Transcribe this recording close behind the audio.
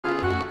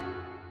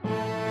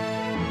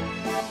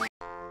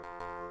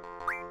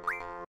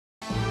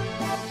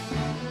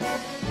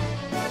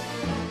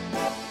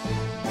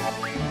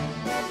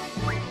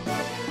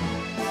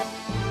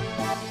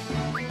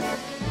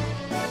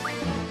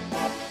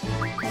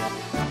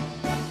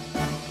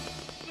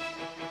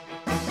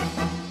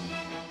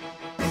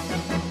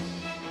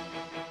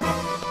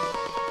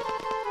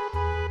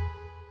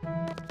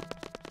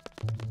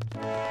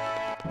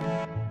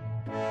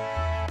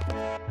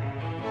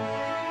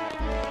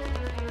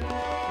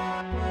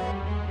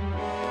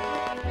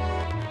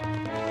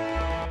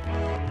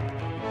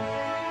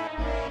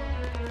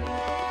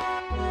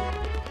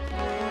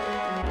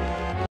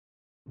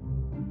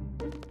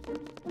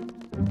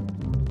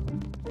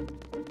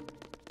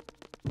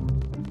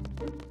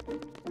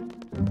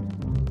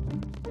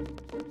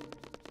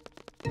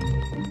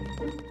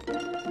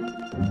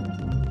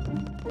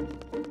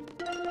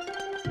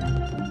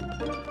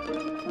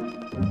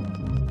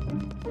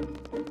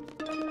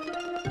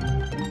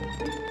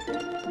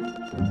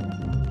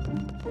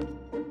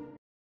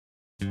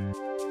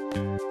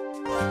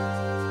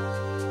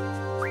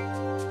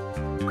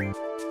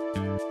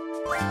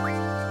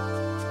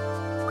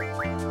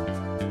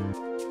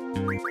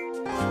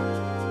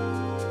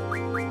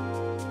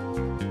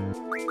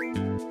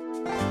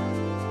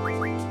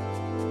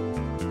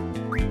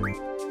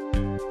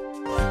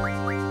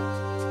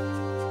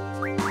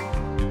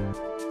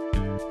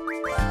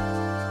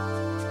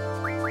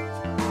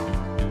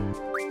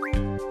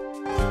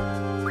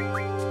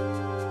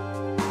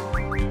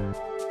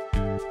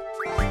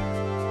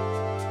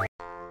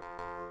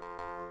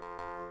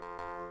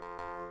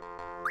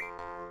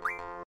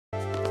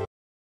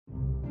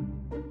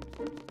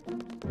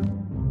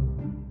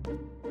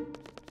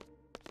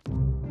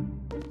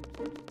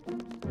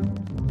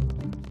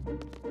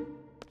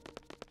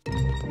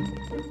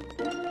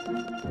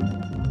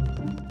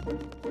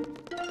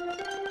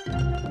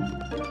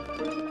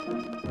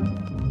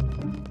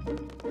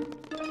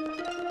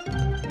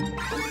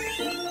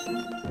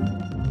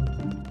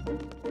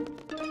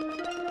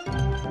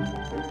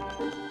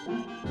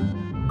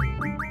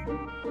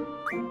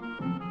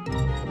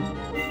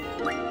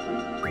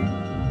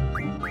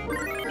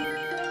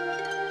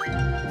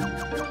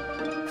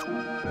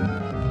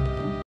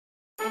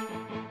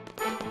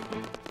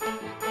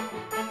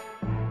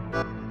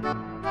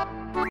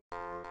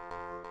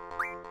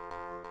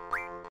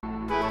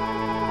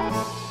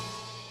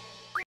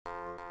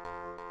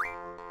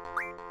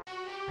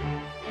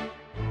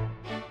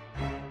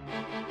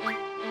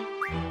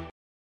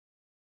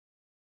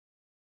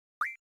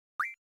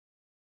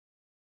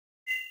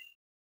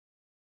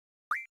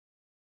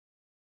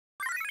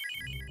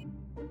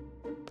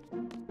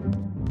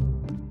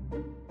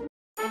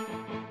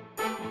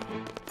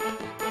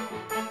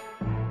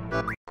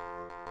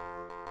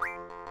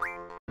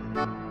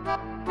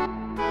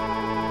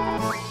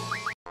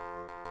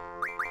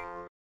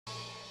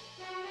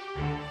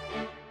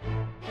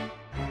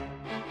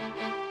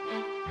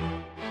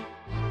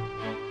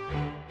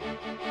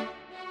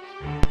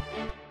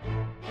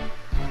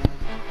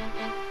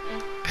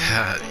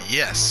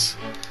Yes,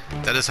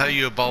 that is how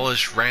you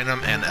abolish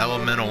random and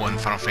elemental in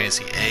Final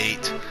Fantasy VIII.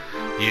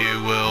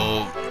 You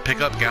will pick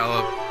up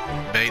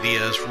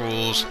Galabadia's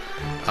rules,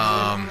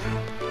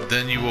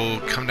 then you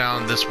will come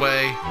down this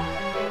way,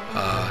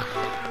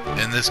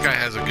 and this guy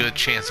has a good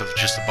chance of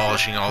just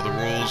abolishing all the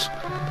rules.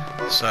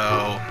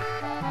 So,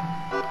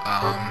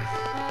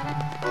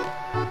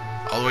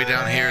 all the way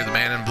down here, the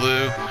man in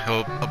blue,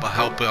 he'll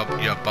help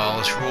you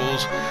abolish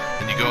rules.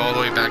 Then you go all the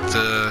way back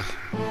to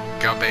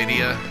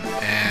Galbadia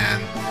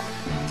and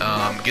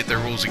get their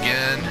rules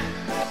again.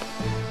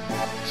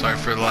 Sorry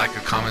for the lack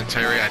of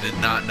commentary. I did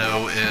not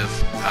know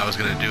if I was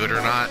going to do it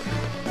or not.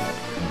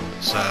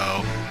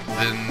 So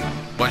then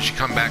once you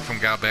come back from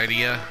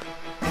Galbadia,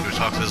 go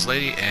talk to this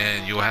lady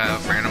and you'll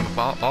have random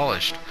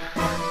abolished.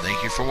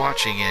 Thank you for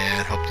watching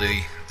and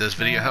hopefully this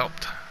video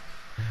helped.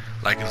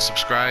 Like and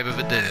subscribe if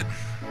it did.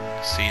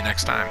 See you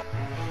next time.